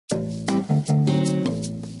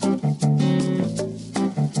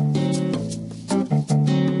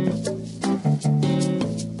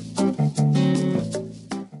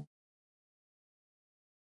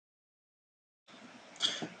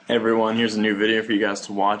Everyone, here's a new video for you guys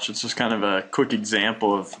to watch. It's just kind of a quick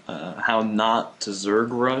example of how not to Zerg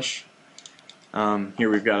rush. Here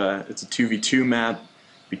we've got it's a 2v2 map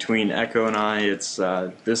between Echo and I. It's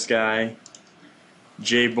this guy,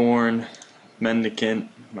 Jborn, Mendicant,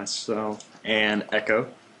 myself, and Echo.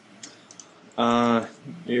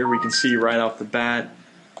 Here we can see right off the bat,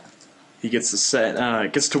 he gets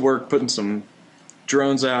to work putting some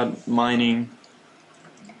drones out, mining.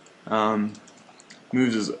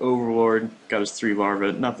 Moves his Overlord, got his 3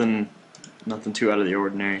 larvae, nothing too out of the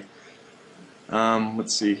ordinary.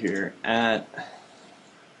 Let's see here, at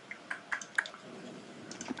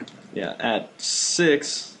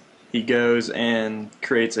 6 he goes and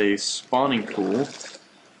creates a spawning pool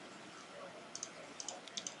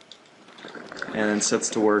and then sets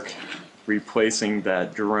to work replacing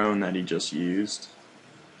that drone that he just used.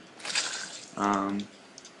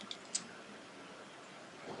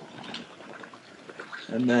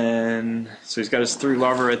 And then, so he's got his 3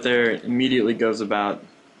 larvae right there, immediately goes about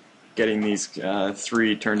getting these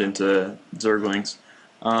 3 turned into Zerglings.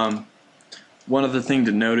 One other thing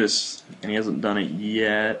to notice, and he hasn't done it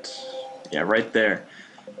yet, yeah, right there.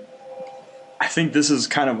 I think this is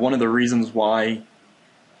kind of one of the reasons why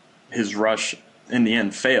his rush in the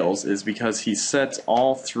end fails, is because he sets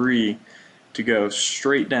all 3 to go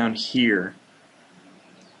straight down here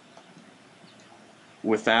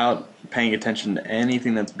without paying attention to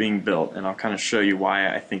anything that's being built, and I'll kind of show you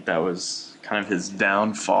why I think that was kind of his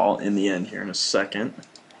downfall in the end here in a second.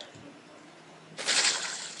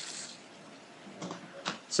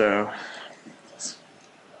 So,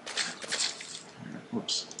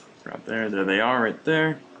 whoops, right there they are right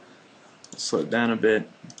there. Slow it down a bit.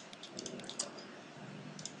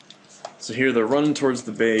 So here they're running towards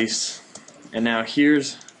the base, and now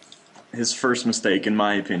here's his first mistake in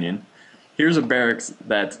my opinion. Here's a barracks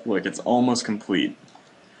that, look, it's almost complete.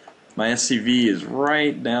 My SCV is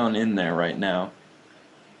right down in there right now.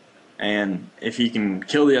 And if he can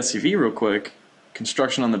kill the SCV real quick,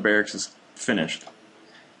 construction on the barracks is finished.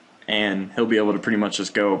 And he'll be able to pretty much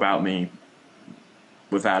just go about me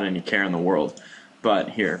without any care in the world.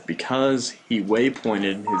 But here, because he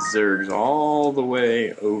waypointed his Zergs all the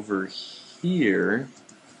way over here,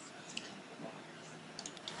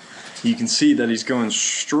 you can see that he's going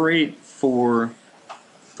straight for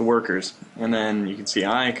the workers, and then you can see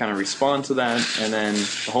I kind of respond to that, and then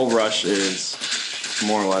the whole rush is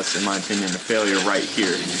more or less, in my opinion, a failure right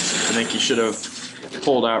here. I think he should have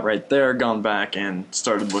pulled out right there, gone back, and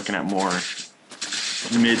started looking at more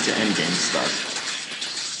mid to end game stuff.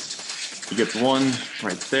 He gets 1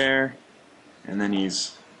 right there, and then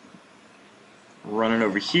he's running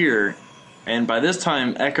over here, and by this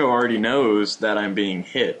time Echo already knows that I'm being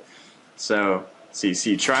hit. So see,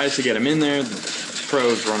 he tries to get him in there, the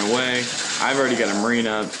pros run away. I've already got a Marine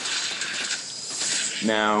up.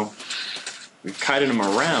 Now, we've kited him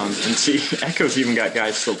around, and see, Echo's even got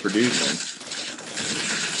guys still producing.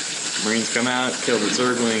 Marines come out, kill the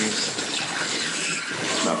Zerglings.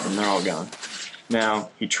 Nothing, they're all gone. Now,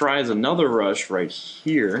 he tries another rush right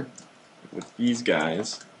here with these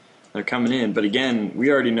guys. They're coming in, but again,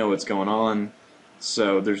 we already know what's going on.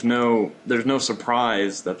 So there's no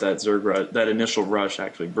surprise that that initial rush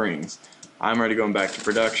actually brings. I'm already going back to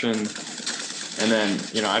production, and then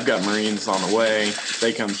I've got Marines on the way.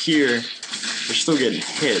 They come here, they're still getting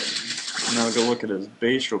hit. And I'll go look at his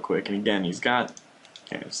base real quick, and again he's got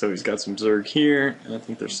some Zerg here, and I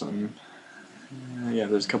think there's some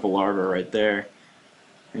there's a couple larvae right there,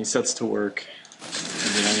 and he sets to work.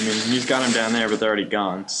 And, he's got them down there, but they're already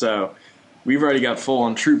gone. So we've already got full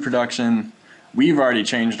on troop production. We've already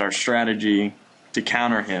changed our strategy to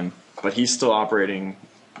counter him, but he's still operating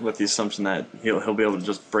with the assumption that he'll be able to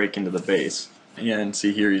just break into the base. And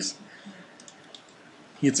see here, he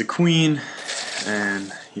gets a queen,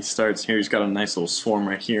 and he starts here. He's got a nice little swarm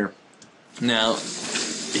right here. Now,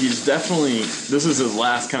 he's definitely, this is his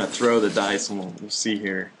last kind of throw of the dice, and we'll see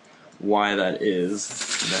here why that is.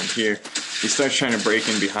 And then here, he starts trying to break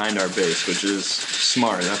in behind our base, which is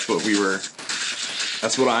smart. That's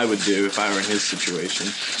what I would do if I were in his situation.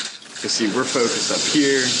 Because see, we're focused up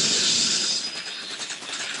here,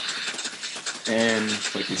 and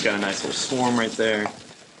like he's got a nice little swarm right there,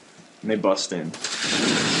 and they bust in.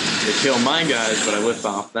 They kill my guys, but I lift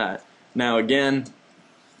off that. Now again,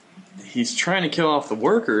 he's trying to kill off the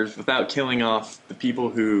workers without killing off the people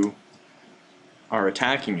who are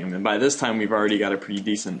attacking him, and by this time we've already got a pretty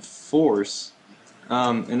decent force.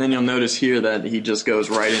 And then you'll notice here that he just goes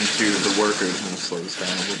right into the workers, and slows down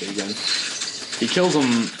a little bit again. He kills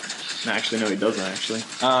them. Actually, no, he doesn't actually.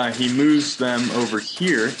 He moves them over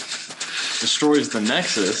here, destroys the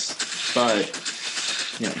Nexus, but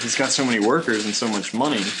he's got so many workers and so much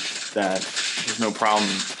money that there's no problem.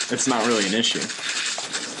 It's not really an issue.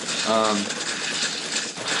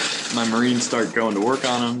 My Marines start going to work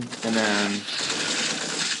on him, and then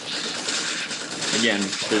again,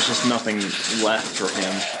 there's just nothing left for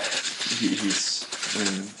him. He's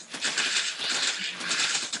here.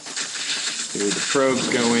 The probes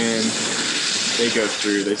go in, they go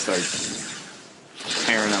through, they start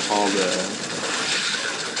tearing up all the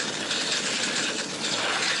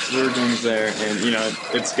Zerglings there, and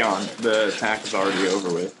it's gone. The attack is already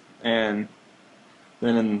over with. And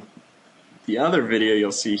then in the other video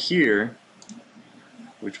you'll see here,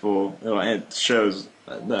 which it shows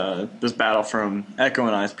this battle from Echo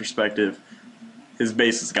and I's perspective. His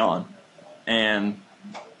base is gone, and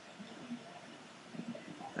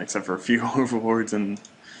except for a few overlords and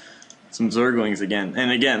some Zerglings again.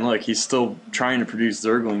 And again, look, he's still trying to produce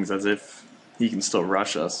Zerglings as if he can still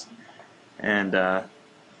rush us. And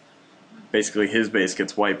basically his base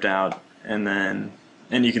gets wiped out, and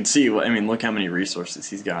you can see, I mean, look how many resources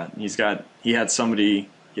he's got. He had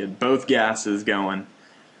both gases going.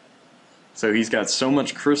 So he's got so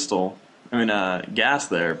much gas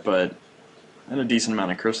there, and a decent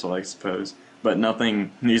amount of crystal, I suppose. But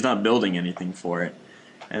nothing, he's not building anything for it.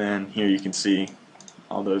 And then here you can see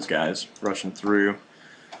all those guys rushing through.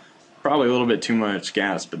 Probably a little bit too much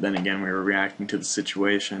gas, but then again, we were reacting to the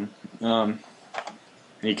situation. And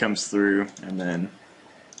he comes through, and then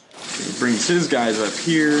he brings his guys up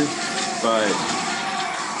here,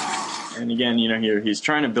 and again, here he's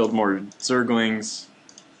trying to build more Zerglings.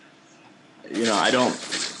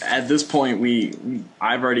 At this point,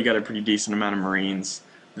 I've already got a pretty decent amount of Marines.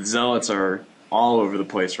 The Zealots are all over the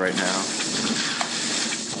place right now.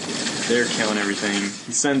 They're killing everything.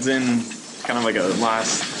 He sends in kind of like a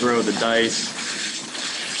last throw of the dice.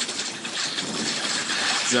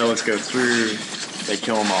 Zealots go through, they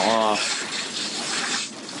kill them all off,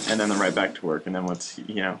 and then they're right back to work. And then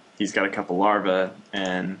he's got a couple larvae,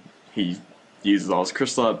 and he uses all his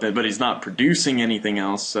crystal up, but he's not producing anything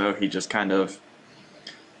else, so he just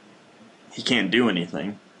he can't do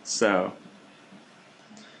anything. So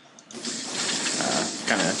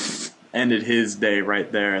kind of ended his day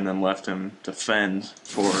right there, and then left him to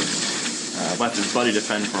left his buddy to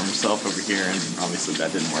fend for himself over here, and obviously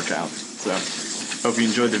that didn't work out. So hope you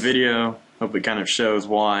enjoyed the video. Hope it kind of shows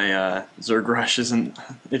why Zerg Rush isn't,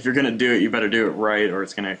 if you're going to do it, you better do it right, or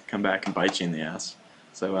it's going to come back and bite you in the ass.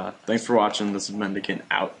 So thanks for watching. This is Mendicant,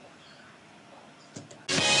 out.